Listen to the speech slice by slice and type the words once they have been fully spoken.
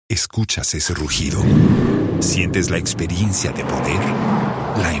¿Escuchas ese rugido? ¿Sientes la experiencia de poder?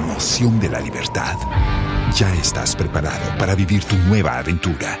 ¿La emoción de la libertad? Ya estás preparado para vivir tu nueva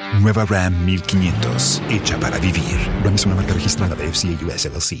aventura. Nueva Ram 1500, hecha para vivir. Ram es una marca registrada de FCA US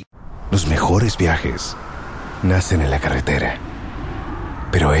LLC. Los mejores viajes nacen en la carretera,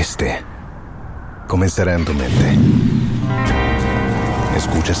 pero comenzará en tu mente.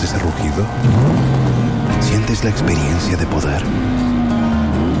 ¿Escuchas ese rugido? ¿Sientes la experiencia de poder?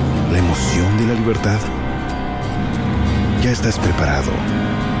 ¿La emoción de la libertad? Ya estás preparado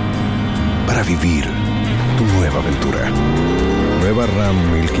para vivir tu nueva aventura. Nueva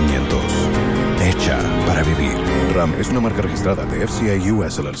Ram 1500, hecha para vivir. Ram es una marca registrada de FCA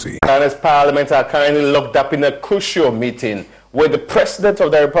US LLC. Ghana's parliament are currently locked up in a crucial meeting with the President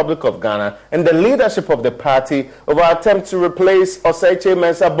of the Republic of Ghana and the leadership of the party over attempts to replace Osache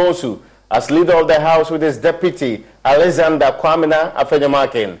Mensah Bonsu as leader of the House with his deputy, Alexander Kwamina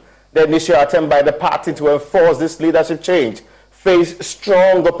Afenyomakin. The initial attempt by the party to enforce this leadership change faced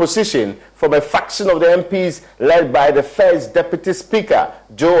strong opposition from a faction of the MPs led by the first Deputy Speaker,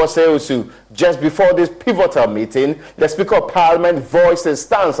 Joe Osei-Osu. Just before this pivotal meeting, the Speaker of Parliament voiced his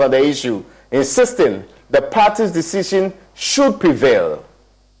stance on the issue, insisting the party's decision should prevail.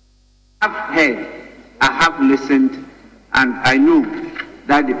 I've heard, I have listened, and I know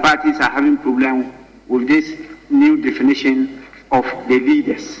that the parties are having problems with this new definition of the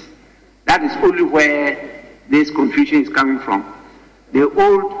leaders. That is only where this confusion is coming from. The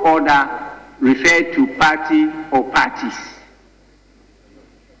old order referred to party or parties.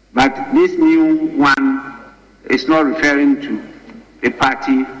 But this new one is not referring to a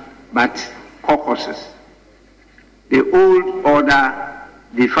party, but caucuses. The old order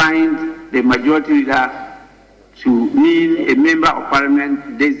defined the majority leader to mean a member of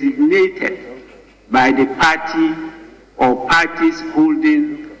parliament designated by the party or parties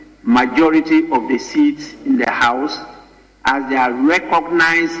holding majority of the seats in the House as their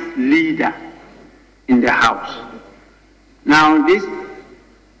recognized leader in the House. Now this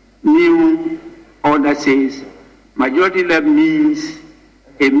new order says majority leader means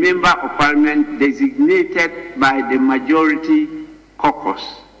a member of parliament designated by the majority caucus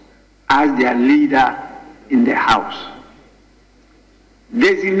as their leader in the House.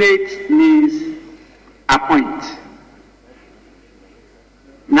 Designate means appoint.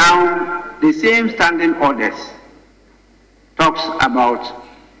 Now, the same standing orders talks about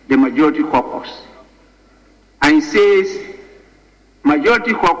the majority caucus. And it says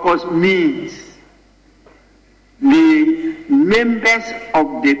majority caucus means the members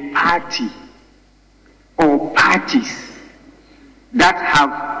of the party or parties that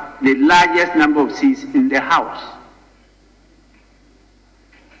have the largest number of seats in the House.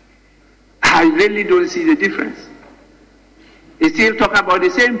 I really don't see the difference. They still talk about the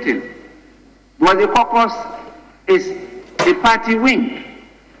same thing. But the caucus is a party wing.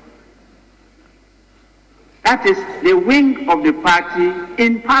 That is the wing of the party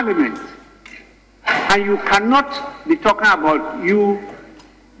in parliament. And you cannot be talking about you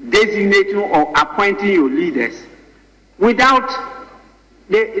designating or appointing your leaders without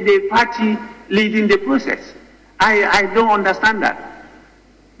the party leading the process. I don't understand that.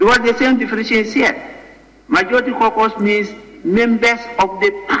 Because the same definition is here. Majority caucus means members of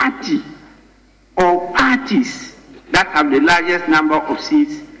the party or parties that have the largest number of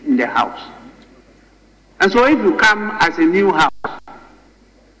seats in the House. And so if you come as a new House,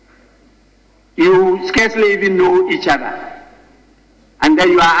 you scarcely even know each other. And then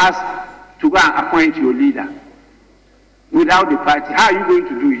you are asked to go and appoint your leader without the party. How are you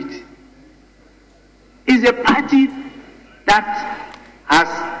going to do it? It's a party that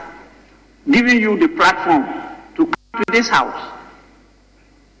has given you the platform to come to this House.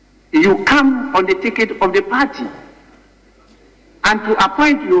 You come on the ticket of the party. And to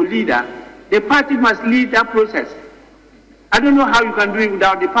appoint your leader, the party must lead that process. I don't know how you can do it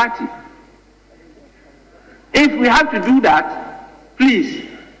without the party. If we have to do that, please,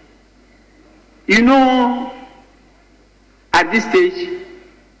 you know, at this stage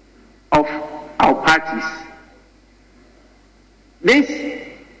of our parties,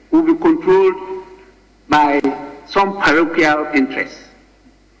 this will be controlled by some parochial interests.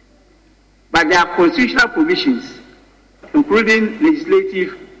 But there are constitutional provisions, including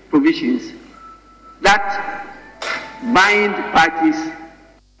legislative provisions, that bind parties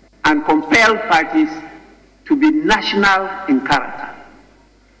and compel parties to be national in character.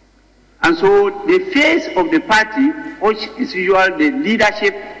 And so the face of the party, which is usually the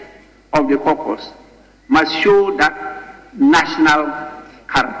leadership of the caucus, must show that national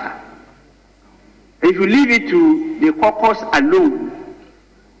character. If you leave it to the caucus alone,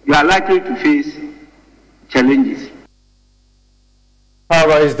 you are likely to face challenges.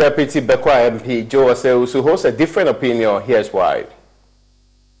 However, his deputy Bekwa MP, Joe Aseusu, holds a different opinion. Here's why.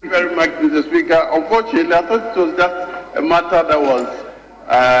 Thank you very much, Mr. Speaker. Unfortunately, I thought it was just a matter that was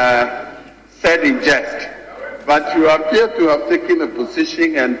said in jest. But you appear to have taken a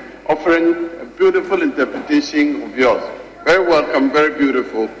position and offering a beautiful interpretation of yours. Very welcome, very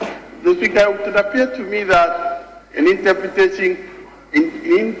beautiful. Mr. Speaker, it would appear to me that in interpreting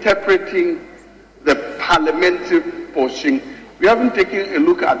the parliamentary portion, we haven't taken a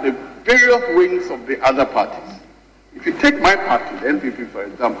look at the various wings of the other parties. If you take my party, the NPP, for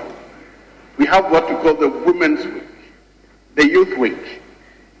example, we have what we call the women's wing, the youth wing.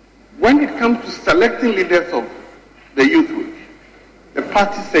 When it comes to selecting leaders of the youth wing, the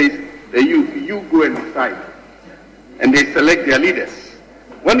party says, the youth, you go and decide. And they select their leaders.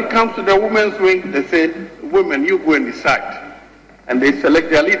 When it comes to the women's wing, they say, women, you go and decide. And they select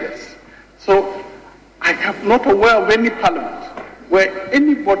their leaders. So I am not aware of any parliament where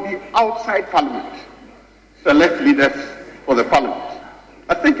anybody outside parliament select leaders for the parliament.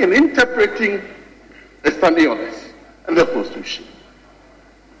 I think in interpreting the standing orders and the constitution,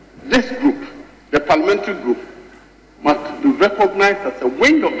 this group, the parliamentary group, must be recognized as a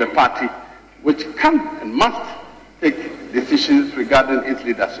wing of the party which can and must take decisions regarding its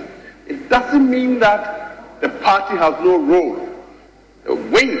leadership. It doesn't mean that the party has no role. The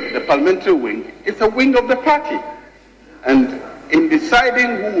wing, the parliamentary wing, is a wing of the party. And in deciding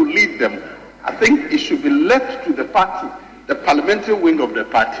who will lead them, I think it should be left to the party, the parliamentary wing of the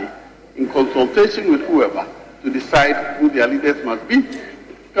party, in consultation with whoever, to decide who their leaders must be.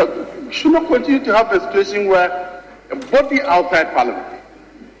 Because we should not continue to have a situation where a body outside parliament,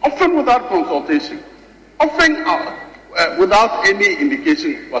 often without consultation, often without any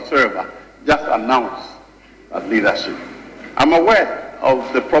indication whatsoever, just announce that leadership. I'm aware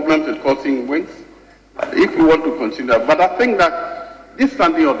of the problems it's causing wings, if we want to consider, but I think that these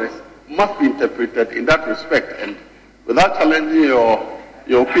standing orders must be interpreted in that respect. And without challenging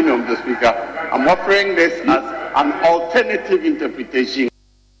your opinion, Mr. Speaker, I'm offering this as an alternative interpretation.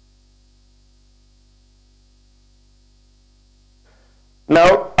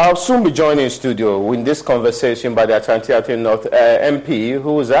 Now, I'll soon be joined in studio in this conversation by the Ashanti North MP,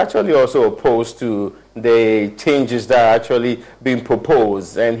 who is actually also opposed to the changes that are actually being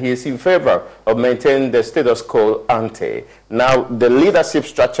proposed, and he is in favor of maintaining the status quo ante. Now, the leadership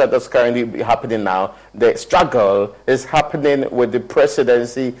structure that's currently happening now, the struggle is happening with the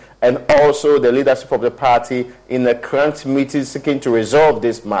presidency and also the leadership of the party in a current meeting seeking to resolve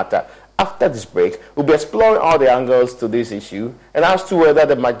this matter. After this break, we'll be exploring all the angles to this issue and as to whether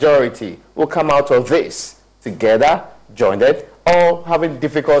the majority will come out of this together, joined it, or having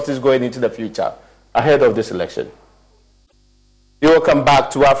difficulties going into the future ahead of this election. You're welcome back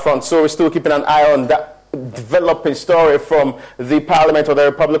to UpFront. So we're still keeping an eye on that developing story from the Parliament of the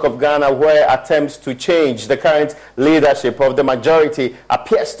Republic of Ghana, where attempts to change the current leadership of the majority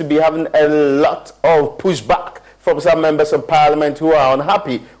appears to be having a lot of pushback from some members of Parliament who are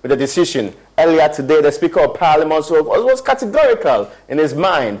unhappy with the decision. Earlier today, the Speaker of Parliament was categorical in his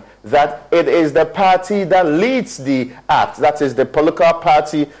mind that it is the party that leads the act, that is the political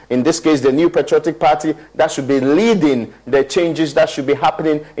party, in this case the New Patriotic Party, that should be leading the changes that should be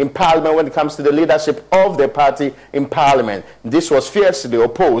happening in Parliament when it comes to the leadership of the party in Parliament. This was fiercely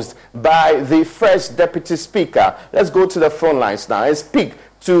opposed by the first Deputy Speaker. Let's go to the front lines now and speak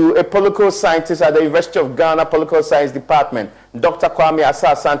to a political scientist at the University of Ghana Political Science Department, Dr. Kwame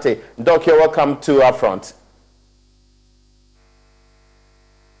Asah-Asante. Doc, you're welcome to UpFront.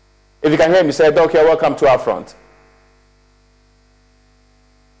 If you can hear me, say, Doc, you're welcome to UpFront.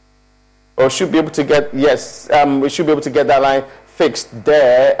 Or should be able to get, yes, we should be able to get that line fixed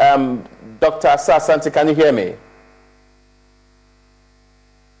there. Dr. Asah-Asante, can you hear me?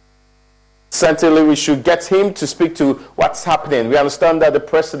 Certainly, we should get him to speak to what's happening. We understand that the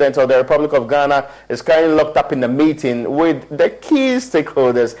President of the Republic of Ghana is currently locked up in a meeting with the key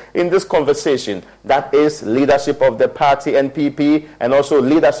stakeholders in this conversation. That is leadership of the party NPP and also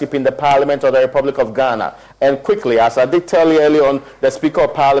leadership in the Parliament of the Republic of Ghana. And quickly, as I did tell you earlier on, the Speaker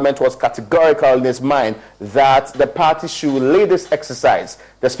of Parliament was categorical in his mind that the party should lead this exercise.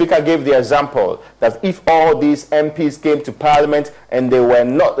 The Speaker gave the example that if all these MPs came to Parliament and they were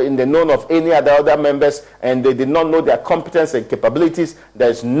not in the known of any other members and they did not know their competence and capabilities,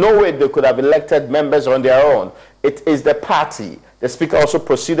 there's no way they could have elected members on their own. It is the party. The Speaker also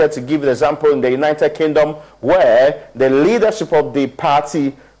proceeded to give the example in the United Kingdom where the leadership of the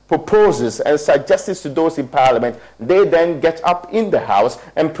party proposes and suggests to those in Parliament. They then get up in the House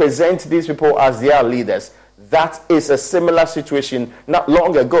and present these people as their leaders. That is a similar situation not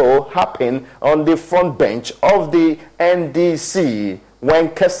long ago happened on the front bench of the NDC when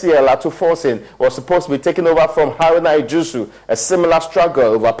Kessiel Atuforsin was supposed to be taken over from Haruna Ijusu. A similar struggle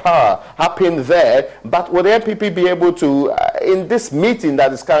over power happened there. But will the NPP be able to, in this meeting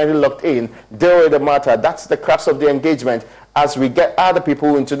that is currently locked in, deal with the matter? That's the crux of the engagement as we get other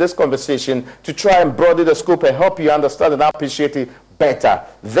people into this conversation to try and broaden the scope and help you understand and appreciate it better.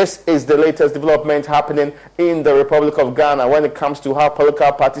 This is the latest development happening in the Republic of Ghana when it comes to how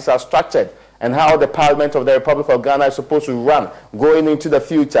political parties are structured and how the Parliament of the Republic of Ghana is supposed to run going into the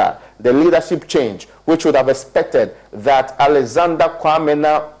future. The leadership change, which would have expected that Alexander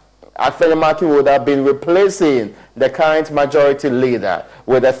Kwame Afenimaki would have been replacing the current majority leader,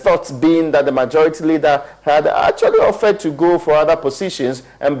 with the thoughts being that the majority leader had actually offered to go for other positions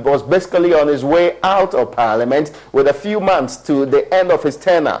and was basically on his way out of Parliament with a few months to the end of his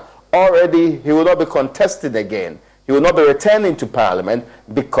tenure. Already, he will not be contested again. He will not be returning to Parliament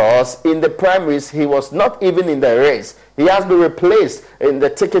because in the primaries, he was not even in the race. He has been replaced in the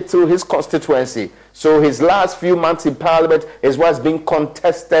ticket to his constituency. So his last few months in Parliament is what's being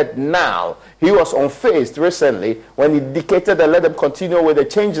contested now. He was unfazed recently when he indicated that let them continue with the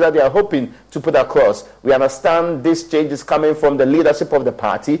change that they are hoping to put across. We understand this change is coming from the leadership of the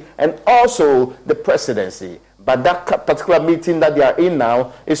party and also the presidency. But that particular meeting that they are in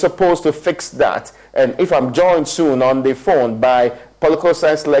now is supposed to fix that. And if I'm joined soon on the phone by political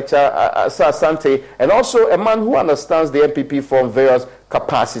science lecturer Asa Asante, and also a man who understands the NPP from various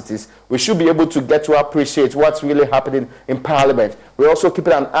capacities, we should be able to get to appreciate what's really happening in Parliament. We're also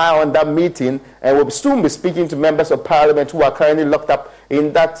keeping an eye on that meeting, and we'll soon be speaking to members of Parliament who are currently locked up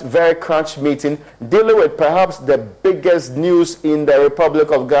in that very crunch meeting, dealing with perhaps the biggest news in the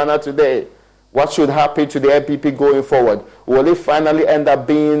Republic of Ghana today. What should happen to the NPP going forward? Will it finally end up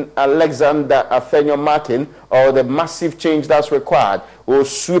being Alexander Afenimaki or the massive change that's required will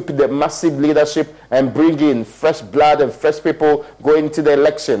sweep the massive leadership and bring in fresh blood and fresh people going into the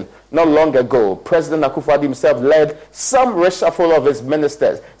election? Not long ago, President Akufo-Addo himself led some reshuffle of his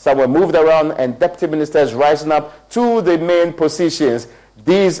ministers. Some were moved around and deputy ministers rising up to the main positions.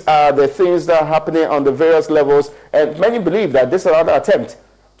 These are the things that are happening on the various levels, and many believe that this is another attempt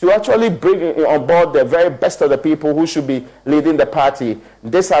to actually bring on board the very best of the people who should be leading the party.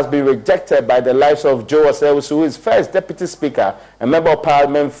 This has been rejected by the likes of Joe Osewusu, who is first deputy speaker and member of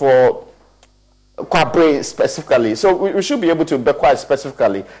parliament for Kwabre specifically. So we should be able to, be quite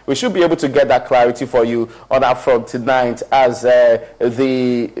specifically, we should be able to get that clarity for you on UpFront tonight as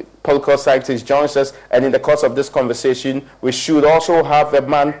the political scientist joins us. And in the course of this conversation, we should also have a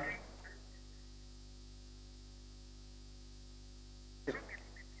man.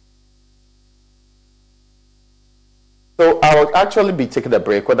 So I will actually be taking a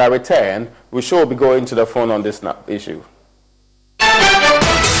break. When I return, we should be going to the phone on this issue.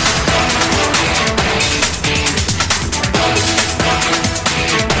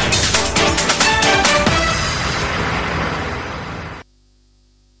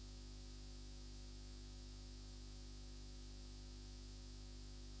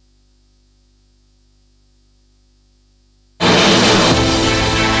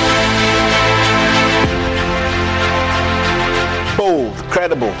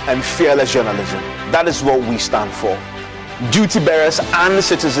 Credible and fearless journalism. That is what we stand for. Duty bearers and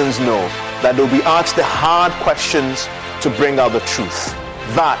citizens know that they'll be asked the hard questions to bring out the truth.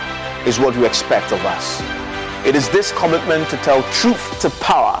 That is what we expect of us. It is this commitment to tell truth to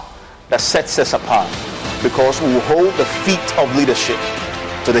power that sets us apart, because we will hold the feet of leadership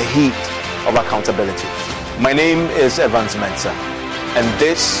to the heat of accountability. My name is Evans Mensah, and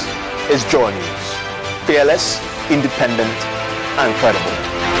this is Joy News. Fearless, independent, and credible.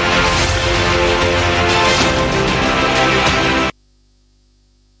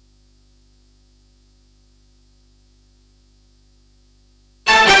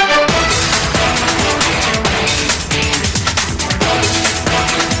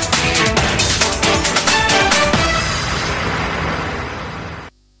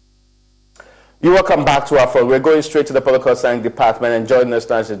 You're welcome back to our phone. We're going straight to the political science department, and joining us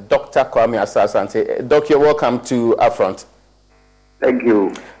now is Dr. Kwame Asante. Doc, you're welcome to UpFront. Thank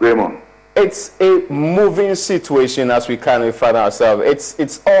you, Raymond. It's a moving situation as we currently find ourselves.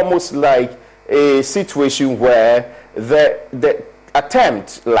 It's almost like a situation where the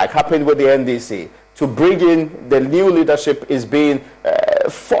attempt, like happened with the NDC, to bring in the new leadership is being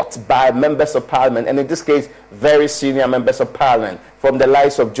fought by members of parliament, and in this case, very senior members of parliament, from the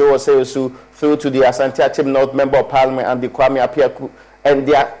likes of Joe Osewusu through to the Asante Achim North member of parliament and the Kwame Apiaku and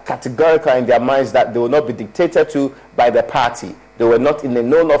they are categorical in their minds that they will not be dictated to by the party. They were not in the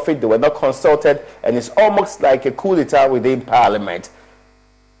known of it, they were not consulted, and it's almost like a coup d'etat within Parliament.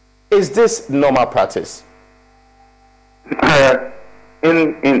 Is this normal practice?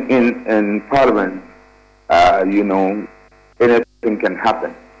 In Parliament, anything can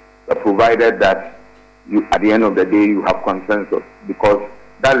happen, but provided that at the end of the day you have consensus, because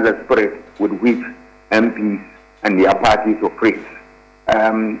that is the spirit with which MPs and their parties operate.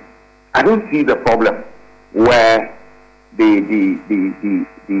 I don't see the problem where they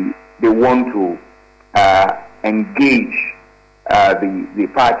want to engage the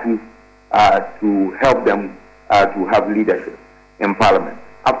parties to help them to have leadership in Parliament.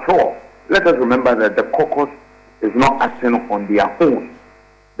 After all, let us remember that the caucus is not acting on their own.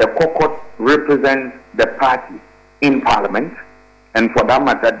 The caucus represents the party in Parliament, and for that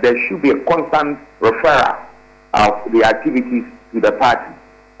matter, there should be a constant referral of the activities to the party.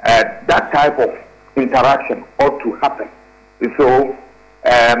 That type of interaction ought to happen. So,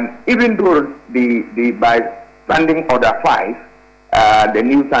 even though the by Standing Order 5, the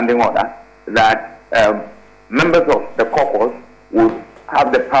new Standing Order, that members of the caucus would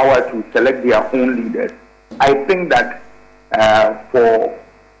have the power to select their own leaders, I think that for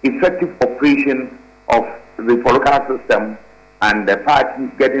effective operation of the political system and the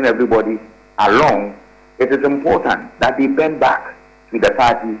party getting everybody along, it is important that they bend back to the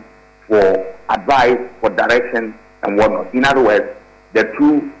party for advice, for direction, and whatnot. In other words, the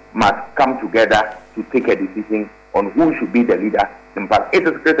two must come together to take a decision on who should be the leader in party. It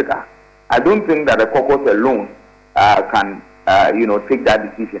is critical. I don't think that the caucus alone can, take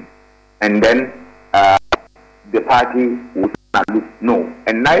that decision, and then the party will not look. No,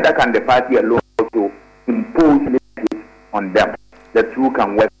 and neither can the party alone also impose leadership on them. The two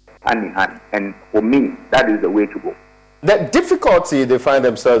can work hand in hand, and for me, that is the way to go. The difficulty they find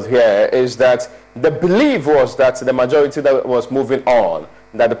themselves here is that the belief was that the majority that was moving on,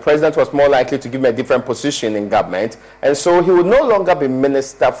 that the president was more likely to give him a different position in government, and so he would no longer be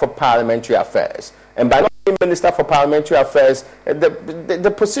Minister for Parliamentary Affairs. And by not being Minister for Parliamentary Affairs,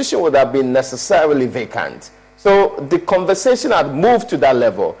 the position would have been necessarily vacant. So the conversation had moved to that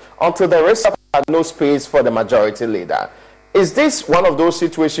level until the rest of us had no space for the majority leader. Is this one of those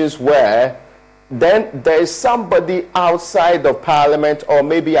situations where then there is somebody outside of Parliament or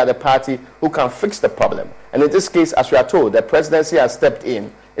maybe at the party who can fix the problem? And in this case, as we are told, the presidency has stepped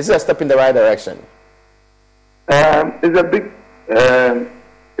in. Is it a step in the right direction? It's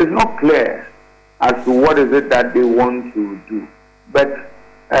not clear as to what is it that they want to do. But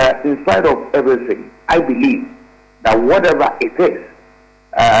in spite of everything, I believe that whatever it is,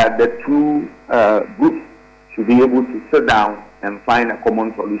 the two groups should be able to sit down and find a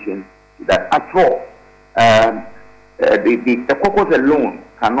common solution to that. After all, the caucus alone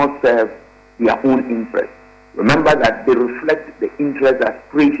cannot serve their own interests. Remember that they reflect the interests,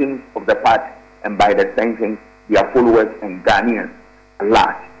 aspirations of the party, and by the extension, their followers and Ghanaians at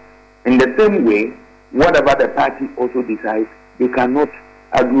large. In the same way, whatever the party also decides, they cannot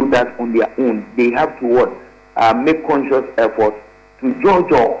do that on their own. They have to make conscious efforts to join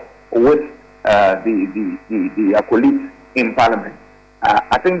with the colleagues in Parliament.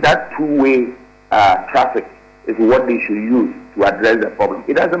 I think that two-way traffic is what they should use to address the problem.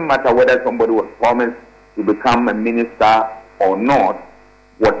 It doesn't matter whether somebody was promised to become a minister or not.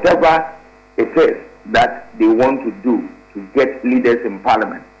 Whatever it is that they want to do to get leaders in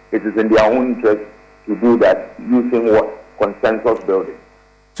Parliament, it is in their own interest to do that using what? Consensus building.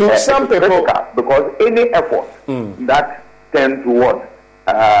 To some people, because any effort that tends to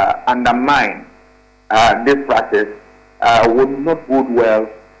undermine this practice would not bode well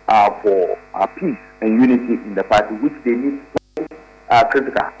for peace and unity in the party, which they need so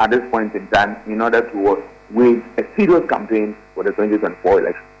critical at this point in time in order to wage a serious campaign for the 2024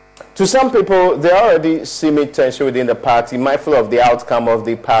 election. To some people, there already seeming tension within the party, mindful of the outcome of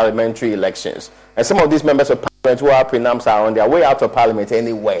the parliamentary elections. And some of these members of parliament who are pronounced are on their way out of parliament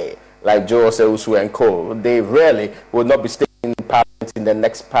anyway, like Joe Oseusu and co. They really will not be staying in parliament in the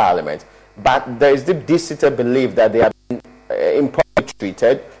next parliament. But there is deep seated belief that they have been improperly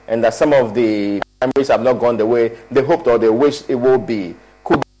treated and that some of the primaries have not gone the way they hoped or they wished it will be.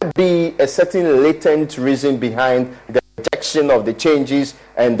 Could there be a certain latent reason behind the rejection of the changes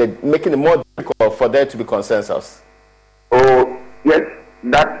and making it more difficult for there to be consensus? Oh, yes,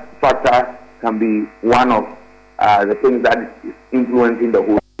 that factor can be one of the things that is influencing the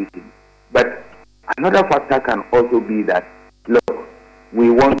whole issue. But another factor can also be that, look, we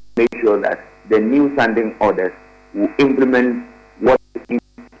want to make sure that the new standing orders will implement what is in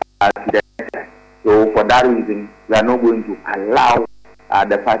the. So for that reason, we are not going to allow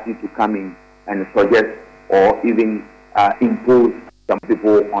the party to come in and suggest or even impose some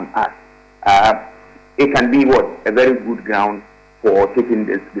people on us. It can be a very good ground for taking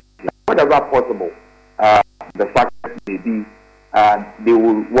this decision. Whatever possible, the fact may be, they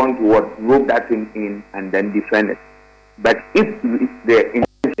will want to rope that thing in and then defend it. But if their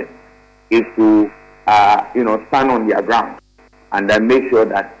intention is to, stand on their ground and then make sure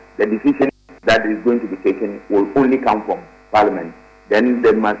that the decision that is going to be taken will only come from Parliament, then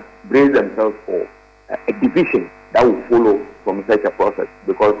they must brace themselves for a division that will follow from such a process,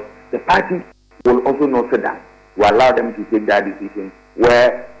 because the party will also not sit down to allow them to take that decision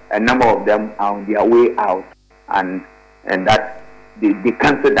where a number of them are on their way out and that they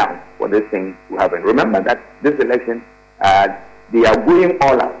can't sit down for this thing to happen. Remember that this election, they are going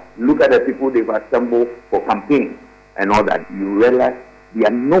all out. Look at the people they've assembled for campaign and all that. You realize they are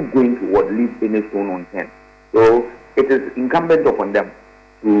not going to leave any stone unturned. So it is incumbent upon them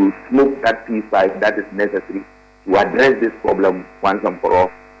to smoke that peace pipe that is necessary to address this problem once and for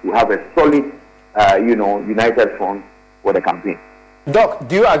all, to have a solid, united front for the campaign. Doc,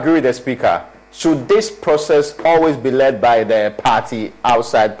 do you agree with the Speaker? Should this process always be led by the party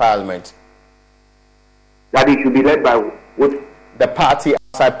outside Parliament? That it should be led by what? The party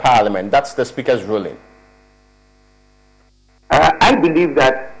outside Parliament. That's the Speaker's ruling. I believe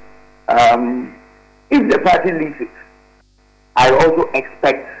that if the party leads it, I also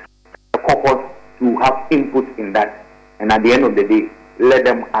expect the caucus to have input in that, and at the end of the day, let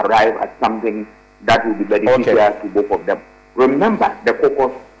them arrive at something that will be beneficial to both of them. Remember, the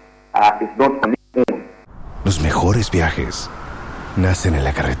caucus is not on its own. Los mejores viajes nacen en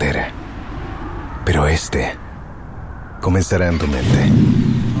la carretera, pero este comenzará en tu mente.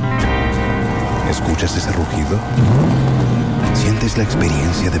 ¿Escuchas ese rugido? ¿Sientes la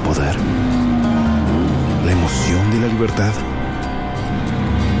experiencia de poder? ¿La emoción de la libertad?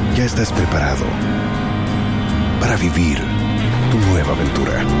 Ya estás preparado para vivir tu nueva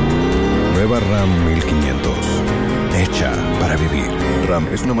aventura. Nueva RAM 1500. Hecha para vivir. RAM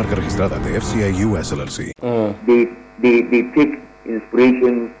es una marca registrada de FCI US LLC. They take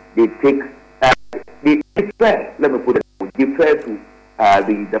inspiration, they defer, let me put it, defer to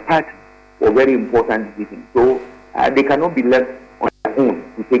the party for very important decisions. So they cannot be left on their own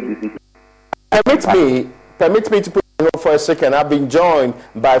to take decisions. Permit me to put it for a second. I've been joined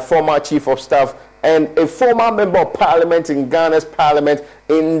by former Chief of Staff and a former Member of Parliament in Ghana's Parliament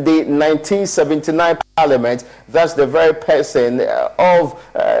in the 1979 Parliament. That's the very person of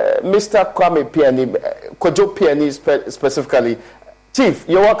Mr. Kwame Piani, Kojo Piani specifically. Chief,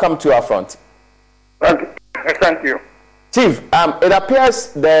 you're welcome to UpFront. Thank you. Chief, it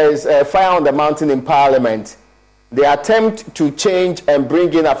appears there is a fire on the mountain in Parliament. The attempt to change and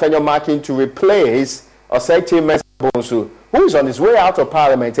bring in Afenyo Makin to replace Oseiche Mensah Bonsu, who is on his way out of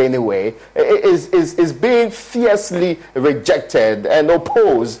Parliament anyway, is being fiercely rejected and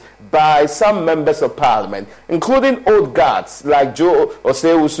opposed by some members of Parliament, including old guards like Joe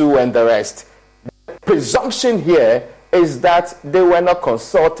Oseusu and the rest. The presumption here is that they were not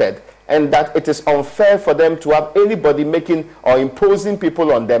consulted and that it is unfair for them to have anybody making or imposing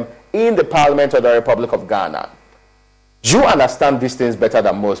people on them in the Parliament of the Republic of Ghana. You understand these things better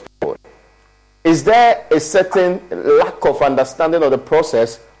than most people. Is there a certain lack of understanding of the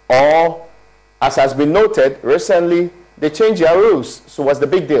process, or, as has been noted recently, they changed their rules? So what's the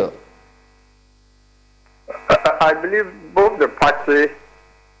big deal? I believe both the party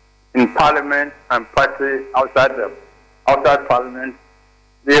in Parliament and party outside Parliament,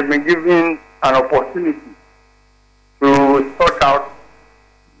 they have been given an opportunity to sort out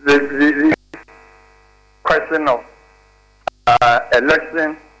the question of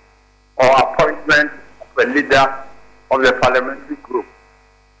election or appointment of a leader of the parliamentary group.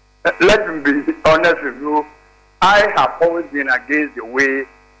 Let me be honest with you, I have always been against the way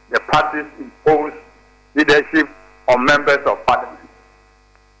the parties impose leadership on members of parliament.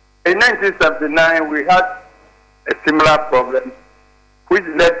 In 1979, we had a similar problem, which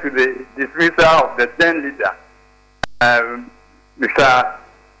led to the dismissal of the then leader, Mr.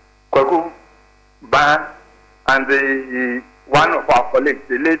 Kwaku Ban, and one of our colleagues,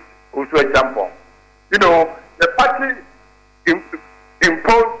 the late Uswe Champon. You know, the party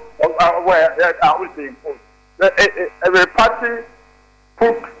imposed, I would say imposed, the party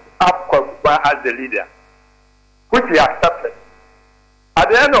put up Kwaku Ban as the leader, which he accepted. At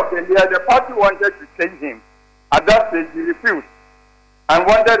the end of the year, the party wanted to change him. At that stage, he refused and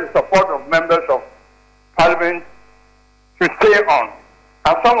wanted the support of members of parliament to stay on.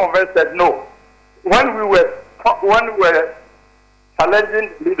 And some of us said no. When we were challenging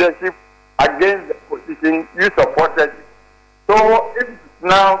leadership against the position, you supported it. So if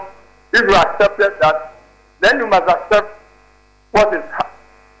you accepted that, then you must accept what is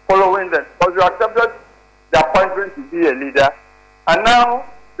following them. Because you accepted the appointment to be a leader, and now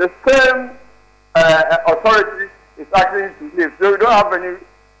the same authority is acting to leave. So you don't have any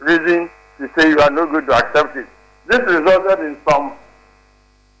reason to say you are not going to accept it. This resulted in some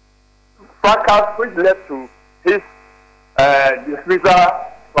fracas which led to his dismissal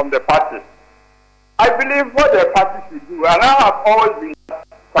from the party. I believe what the party should do, and I have always been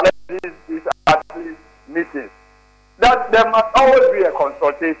challenging these party meetings, that there must always be a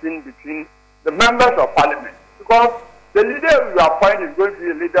consultation between the members of parliament, because the leader you appoint is going to be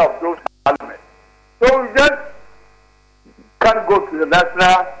a leader of those parliaments. So we just can't go to the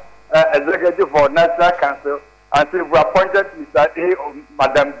national executive or national council and say we appointed Mr. A or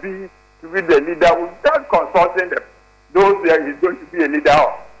Madam B to be the leader. We just consulting them, those that he's going to be a leader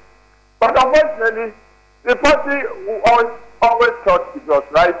of. But unfortunately, the party always thought it was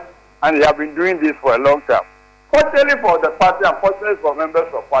right, and they have been doing this for a long time. Fortunately for the party and fortunately for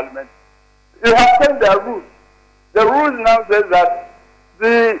members of parliament, they have changed their rules. The rules now says that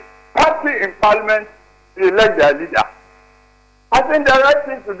the party in parliament elect their leader. I think the right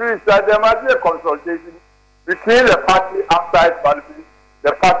thing to do is that there must be a consultation between the party outside parliament,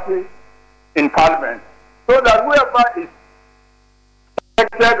 the party in parliament, so that whoever is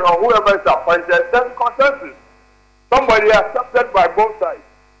elected or whoever is appointed, there's consensus. Somebody accepted by both sides.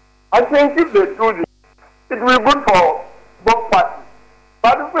 I think if they do this, it will be good for both parties.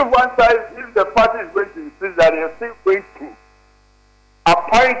 But if one side, if the party is going to insist that they are still going to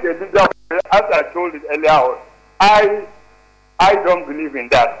appoint a leader, as I told it earlier on, I don't believe in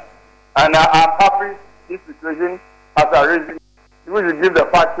that. And I'm happy this situation has arisen. We should give the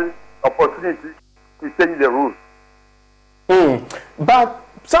party opportunity to change the rules. But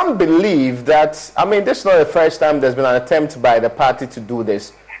some believe that, this is not the first time there's been an attempt by the party to do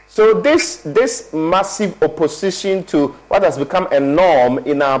this. So this massive opposition to what has become a norm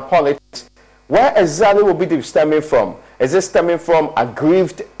in our politics, where exactly will be this stemming from? Is it stemming from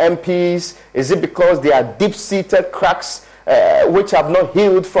aggrieved MPs? Is it because there are deep-seated cracks which have not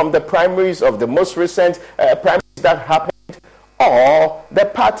healed from the primaries of the most recent primaries that happened? Or the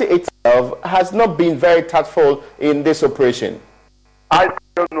party itself has not been very tactful in this operation? I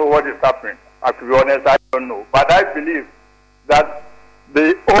don't know what is happening. To be honest, I don't know. But I believe that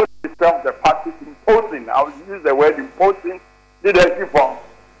the old system of the party imposing, I will use the word imposing, leadership from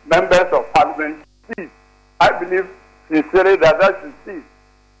members of parliament cease. I believe sincerely that should cease.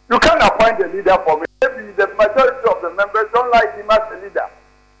 You can't appoint a leader for me. Maybe the majority of the members don't like him as a leader.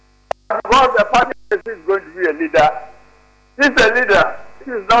 Because the party is going to be a leader. He's a leader.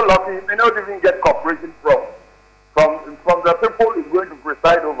 He is not lucky. He may not even get cooperation from the people he's going to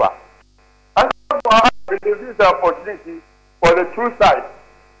preside over. And therefore, I believe this is an opportunity for the two sides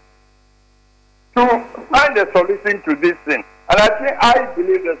to find a solution to this thing. And I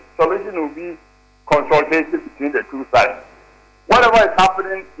believe the solution will be consultation between the two sides. Whatever is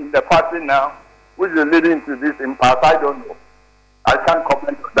happening in the party now, which is leading to this impasse, I don't know. I can't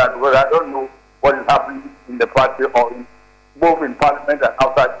comment on that because I don't know what is happening in the party or both in parliament and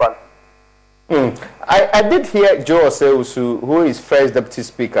outside parliament. I did hear Joe Oseusu, who is first deputy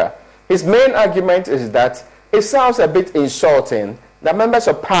speaker. His main argument is that it sounds a bit insulting that members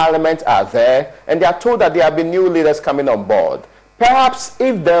of parliament are there and they are told that there have been new leaders coming on board. Perhaps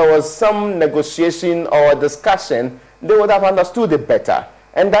if there was some negotiation or discussion, they would have understood it better.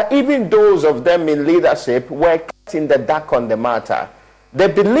 And that even those of them in leadership were kept in the dark on the matter. They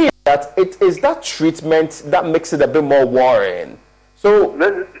believe that it is that treatment that makes it a bit more worrying. So,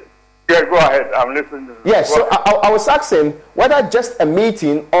 yeah, go ahead. I'm listening. Yes, so I was asking whether just a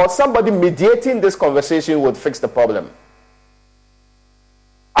meeting or somebody mediating this conversation would fix the problem.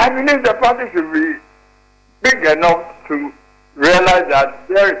 I believe the party should be big enough to realize that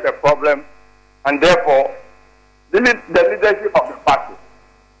there is a problem, and therefore the leadership of the party,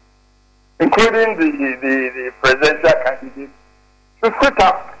 including the presidential candidate, should sit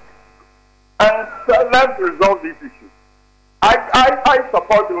up and let's resolve this issue. I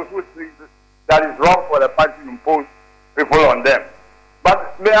support those who think that it's wrong for the party to impose people on them.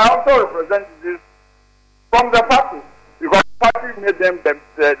 But they are also representatives from the party, because the party made them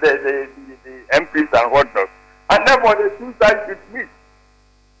the MPs and whatnot. And therefore the two sides should meet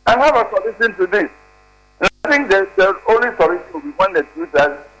and have a solution to this. And I think the only solution will be when the two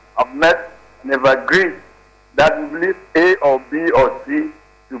sides have met and have agreed that we believe A or B or C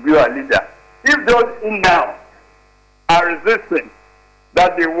to be our leader. If those in now are resisting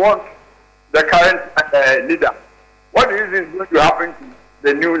that they want the current leader, what do you think is going to happen to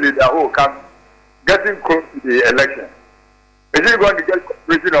the new leader who will come getting close to the election? Is he going to get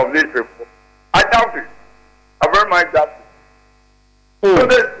cooperation of these people? I doubt it. I very much doubt it. So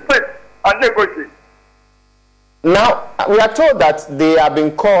they sit and negotiate. Now, we are told that they have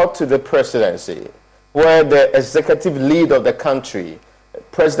been called to the presidency, where the executive lead of the country,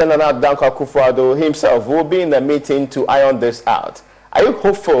 President Nana Akufo-Addo himself, will be in the meeting to iron this out. Are you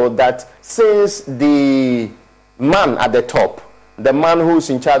hopeful that since the man at the top, the man who's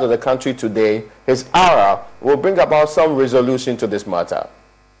in charge of the country today, his aura, will bring about some resolution to this matter?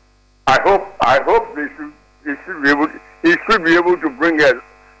 I hope he should be able to bring a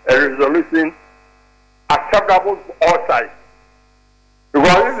resolution acceptable to all sides.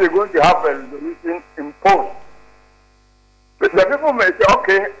 Because if they're going to have a resolution imposed, the people may say,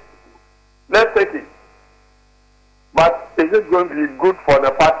 okay, let's take it. But is it going to be good for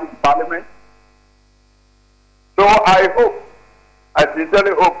the party in parliament? So I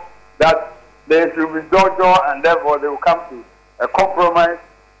sincerely hope that there should be dojo, and therefore they will come to a compromise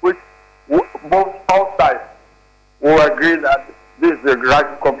which both all sides will agree that this is the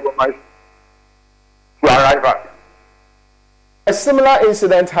right compromise to arrive at. A similar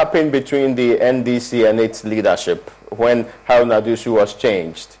incident happened between the NDC and its leadership when Haruna Dushu was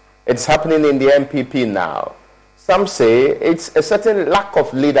changed. It's happening in the MPP now. Some say it's a certain lack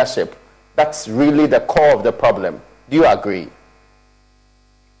of leadership that's really the core of the problem. Do you agree?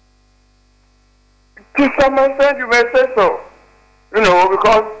 To some extent, you may say so.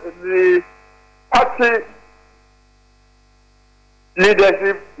 Because the party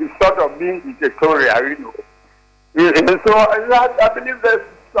leadership is sort of being dictatorial, So I believe there's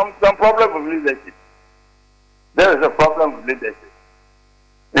some problem with leadership. There is a problem with leadership.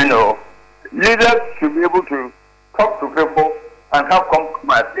 Leaders should be able to talk to people and have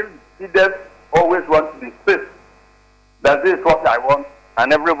compromise. If leaders always want to insist that this is what I want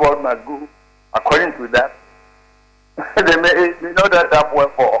and everybody must go according to that, they may not end up well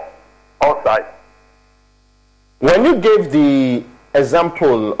for all sides. When you gave the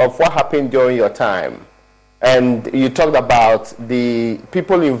example of what happened during your time, and you talked about the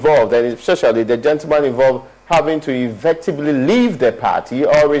people involved, and especially the gentleman involved having to effectively leave the party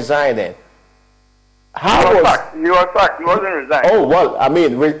or resigning. He was sacked. He wasn't resigning. Oh, well, I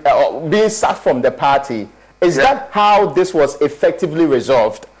mean, being sacked from the party. Is that how this was effectively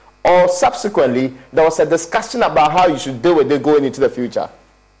resolved? Or subsequently, there was a discussion about how you should deal with it going into the future?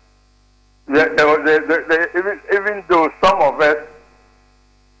 Even though some of us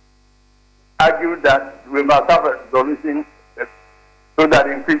argued that we must have a solution so that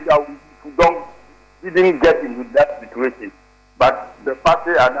in future we didn't get into that situation. But the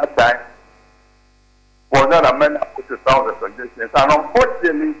party at that time was not amenable to some of the suggestions. And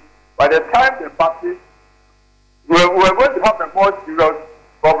unfortunately, by the time the party, we were going to have a more serious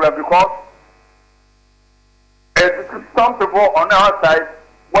problem because some people on our side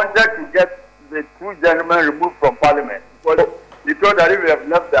wanted to get the two gentlemen removed from parliament. Because they thought that if we have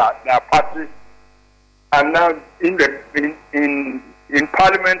left their party and now in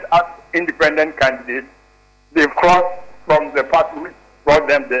parliament as independent candidates, they've crossed from the party which brought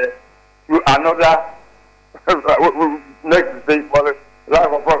them there to another next stage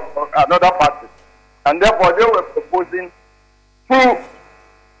another party. And therefore they were proposing to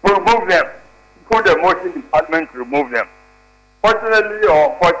remove them, put a motion in parliament to remove them. Fortunately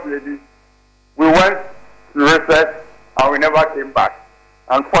or unfortunately, we went to recess and we never came back.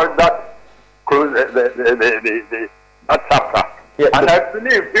 And for that closed that chapter. Yeah, and I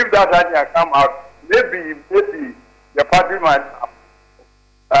believe if that idea come out, maybe the party might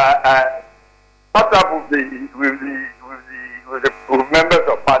start up with members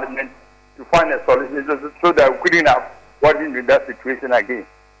of parliament to find a solution so that we couldn't have gotten into that situation again.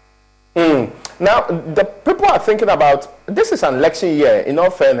 Now, the people are thinking about, this is an election year, in all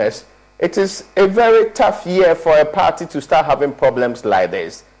fairness. It is a very tough year for a party to start having problems like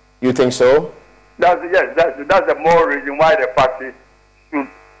this. You think so? That's the more reason why the party should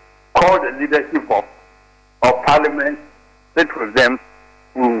call the leadership of parliament, sit with them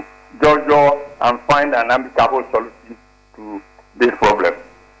to judge and find an amicable solution to this problem.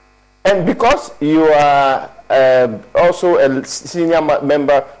 And because you are also a senior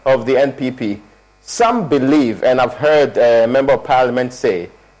member of the NPP, some believe, and I've heard a member of parliament say,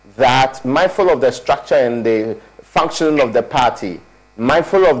 that mindful of the structure and the functioning of the party,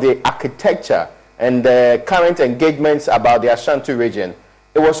 mindful of the architecture and the current engagements about the Ashanti region,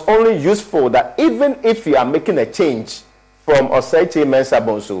 it was only useful that even if you are making a change from Osei Mensah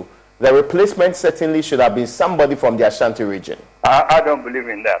Bonsu, the replacement certainly should have been somebody from the Ashanti region. I don't believe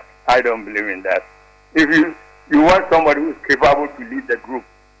in that. I don't believe in that. If you want somebody who is capable to lead the group,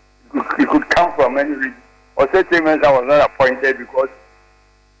 it could come from any region. Osei Mensah was not appointed because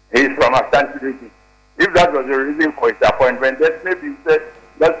he is from Ashanti region. If that was the reason for his appointment, then maybe he said,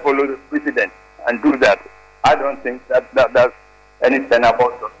 let's follow the precedent and do that. I don't think that's anything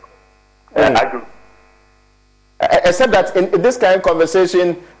about it. I do. Except that in this kind of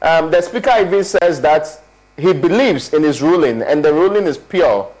conversation, the speaker even says that he believes in his ruling, and the ruling is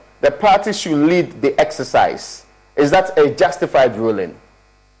pure. The party should lead the exercise. Is that a justified ruling?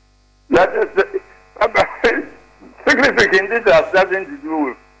 That is, strictly speaking, this has nothing to do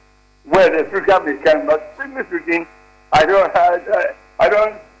with where the speaker became. But strictly speaking, I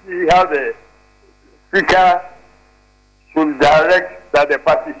don't see how the speaker should direct that the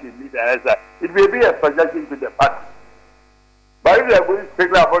party should lead the exercise. It may be a suggestion to the party. But if they are going to speak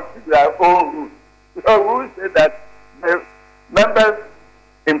about their own rules, the rules say that the members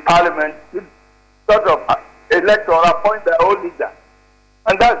in parliament should sort of elect or appoint their own leader.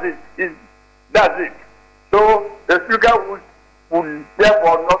 And that's it. That's it. So the speaker would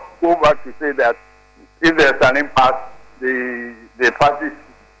therefore not go back to say that if there's an impasse, the party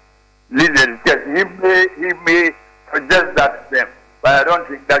lead the discussion. He may suggest that to them, but I don't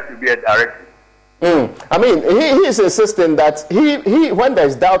think that should be a directive. I mean, he is insisting that he when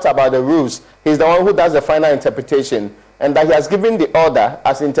there's doubt about the rules, he's the one who does the final interpretation, and that he has given the order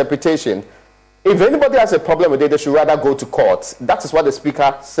as interpretation. If anybody has a problem with it, they should rather go to court. That is what the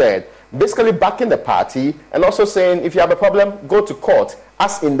speaker said. Basically backing the party and also saying if you have a problem, go to court,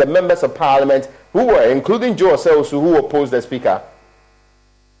 as in the members of parliament who were, including Joe Osei, who opposed the speaker.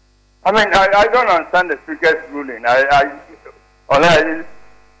 I mean, I don't understand the speaker's ruling.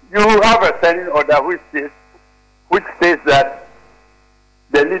 You have a standing order which states that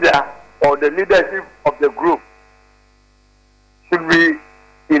the leader or the leadership of the group should be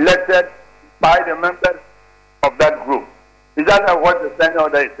elected by the members of that group. Is that not what the standing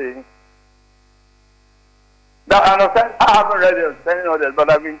order is saying? Now, I haven't read the standing orders,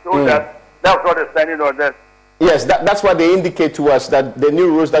 but I've been told that that's what the standing orders. Yes, that's what they indicate to us, that the new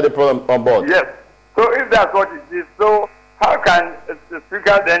rules that they put on board. Yes. So if that's what it is, so how can the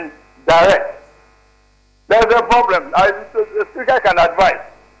speaker then direct? There's a problem. The speaker can advise.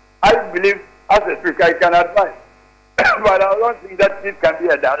 I believe as a speaker he can advise. But I don't think that it can be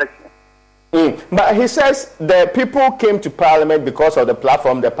a direction. But he says the people came to parliament because of the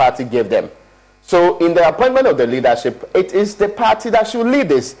platform the party gave them. So in the appointment of the leadership, it is the party that should lead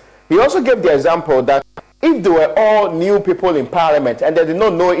this. He also gave the example that if they were all new people in parliament and they did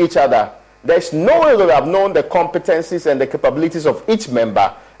not know each other, there's no way they would have known the competencies and the capabilities of each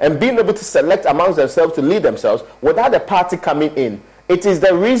member and being able to select amongst themselves to lead themselves without the party coming in. It is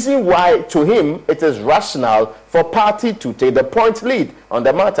the reason why, to him, it is rational for party to take the point lead on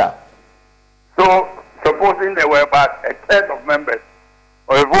the matter. So, supposing there were about a third of members,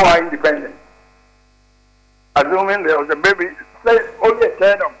 or who are independent, assuming there was only a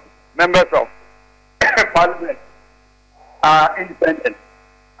third of members of parliament are independent,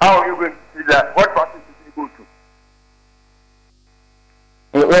 how are you going to see that? What party should you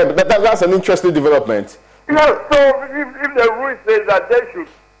go to? Well, that's an interesting development. Yes, so if the rule says that they should,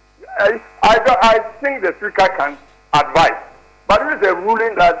 I think the speaker can advise. But if it's a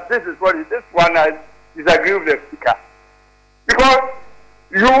ruling that this is what it is, this one I disagree with the speaker. Because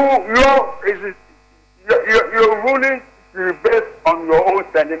your ruling is based on your own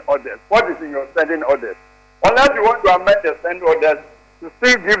standing orders. What is in your standing orders? Unless you want to amend the standing orders to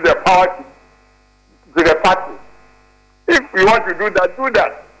still give the power to the party. If you want to do that, do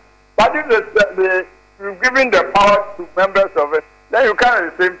that. But if you're giving the power to members of it, then you can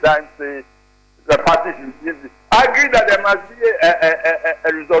at the same time say the party should give it. I agree that there must be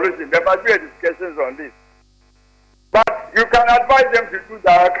a resolution. There must be a discussion on this. But you can advise them to do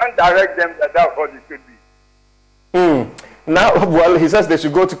that. I can't direct them that that's what it should be. Now, well, he says they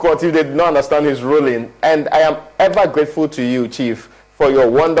should go to court if they did not understand his ruling. And I am ever grateful to you, Chief, for your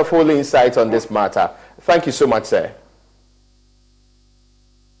wonderful insight on this matter. Thank you so much, sir.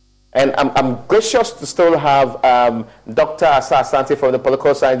 And I'm gracious to still have Dr. Asa Asante from the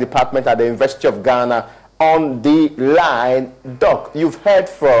Political Science Department at the University of Ghana on the line. Doc, you've heard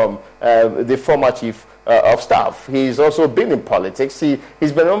from the former Chief of Staff. He's also been in politics. He's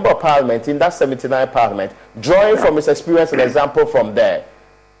been a member of Parliament in that 79 Parliament, drawing from his experience and example from there.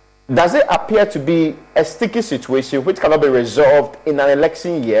 Does it appear to be a sticky situation which cannot be resolved in an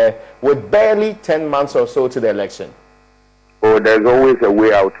election year with barely 10 months or so to the election? Oh, there's always a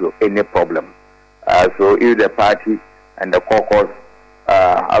way out of any problem. So if the party and the caucus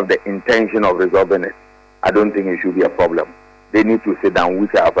have the intention of resolving it, I don't think it should be a problem. They need to sit down,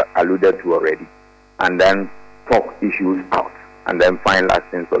 which I have alluded to already, and then talk issues out, and then find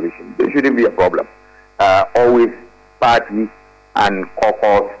lasting solutions. There shouldn't be a problem. always party and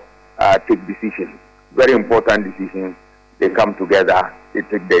caucus take decisions, very important decisions. They come together, they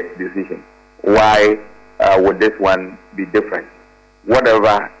take the decision. Why would this one be different?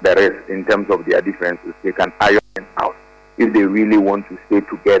 Whatever there is in terms of their differences, they can iron it out if they really want to stay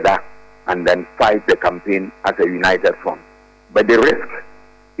together and then fight the campaign as a united front. But they risk,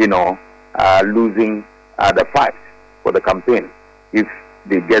 losing the fight for the campaign if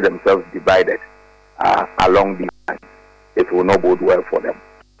they get themselves divided along the line. It will not bode well for them.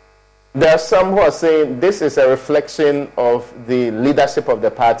 There are some who are saying this is a reflection of the leadership of the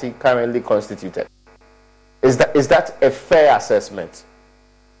party currently constituted. Is that a fair assessment?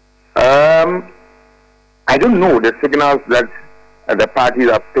 I don't know the signals that the parties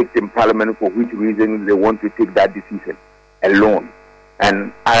have picked in Parliament for which reason they want to take that decision alone.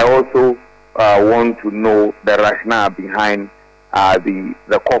 And I also want to know the rationale behind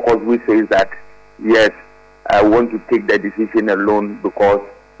the caucus which says that, yes, I want to take the decision alone because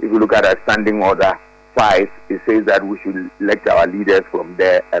if you look at our standing order 5, it says that we should elect our leaders from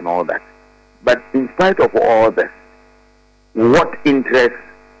there and all that. But in spite of all this, what interest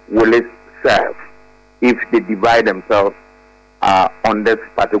will it serve if they divide themselves on this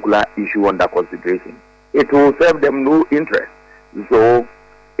particular issue under consideration? It will serve them no interest. So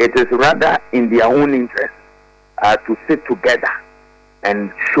it is rather in their own interest to sit together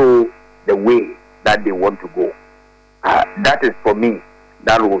and show the way that they want to go. That is, for me,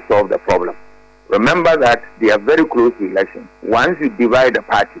 that will solve the problem. Remember that they are very close to elections. Once you divide the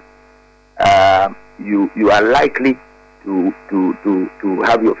party, you are likely to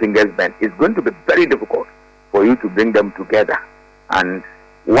have your fingers bent. It's going to be very difficult for you to bring them together. And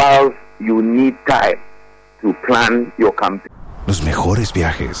whilst you need time to plan your campaign. Los mejores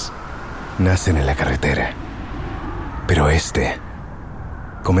viajes nacen en la carretera, pero este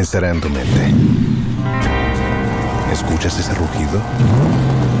comenzará en tu mente. ¿Escuchas ese rugido?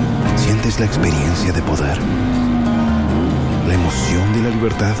 ¿Sientes la experiencia de poder? ¿La emoción de la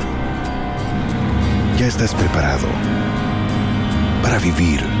libertad? Ya estás preparado para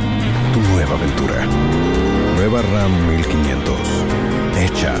vivir tu nueva aventura. Nueva RAM 1500.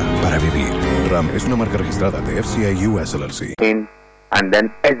 Hecha para vivir. RAM es una marca registrada de FCA US LLC. And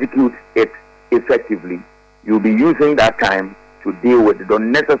then execute it effectively. You'll be using that time to deal with the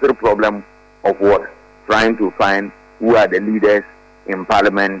unnecessary problem of what? Trying to find who are the leaders in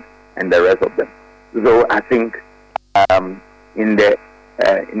Parliament and the rest of them. So I think in the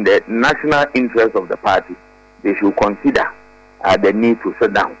national interest of the party, they should consider the need to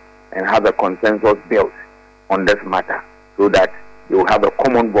sit down and have a consensus built on this matter so that they will have a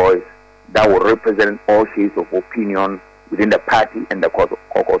common voice that will represent all shades of opinion within the party and the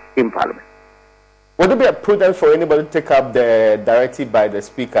caucus in Parliament. Would it be prudent for anybody to take up the directive by the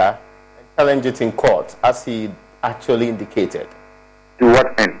Speaker and challenge it in court, as he actually indicated? To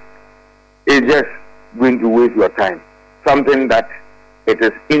what end? It's just going to waste your time. Something that it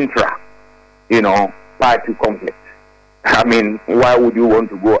is intra, party conflict. I mean, why would you want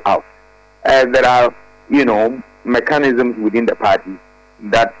to go out? There are, mechanisms within the party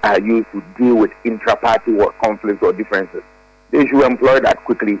that are used to deal with intra-party conflicts or differences. They should employ that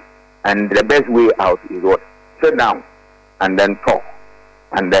quickly, and the best way out is what? Sit down and then talk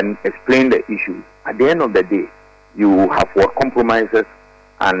and then explain the issues. At the end of the day, you have compromises,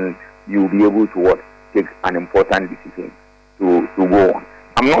 and you'll be able to take an important decision to go on.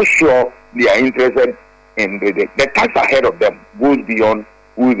 I'm not sure they are interested in the task ahead of them goes beyond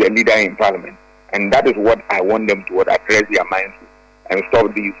who is the leader in Parliament. And that is what I want them to address their minds to and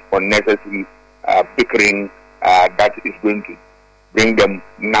stop these unnecessary bickering that is going to bring them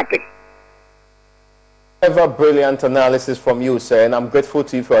nothing. Ever brilliant analysis from you, sir, and I'm grateful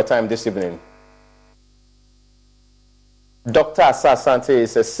to you for your time this evening. Dr. Asa Asante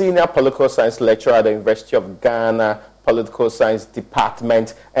is a senior political science lecturer at the University of Ghana Political Science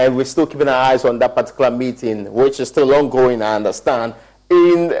Department, and we're still keeping our eyes on that particular meeting, which is still ongoing, I understand,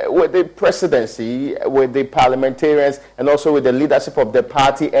 with the presidency, with the parliamentarians, and also with the leadership of the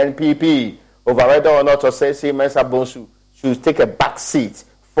party NPP over whether or not Osei Mensah Bonsu should take a back seat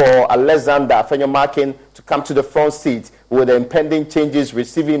for Alexander Afenyomarkin to come to the front seat, with the impending changes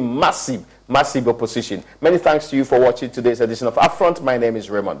receiving massive opposition. Many thanks to you for watching today's edition of UpFront. My name is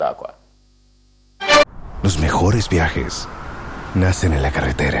Raymond Aqua. Los mejores viajes nacen en la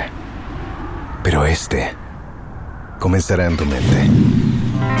carretera, pero este comenzará en tu mente.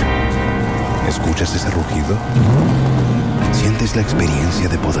 ¿Escuchas ese rugido? ¿Sientes la experiencia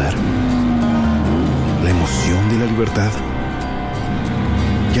de poder? ¿La emoción de la libertad?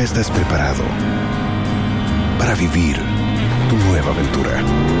 Ya estás preparado para vivir tu nueva aventura.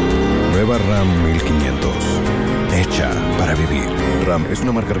 Nueva RAM 1500. Hecha para vivir. RAM es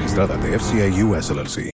una marca registrada de FCI US LLC.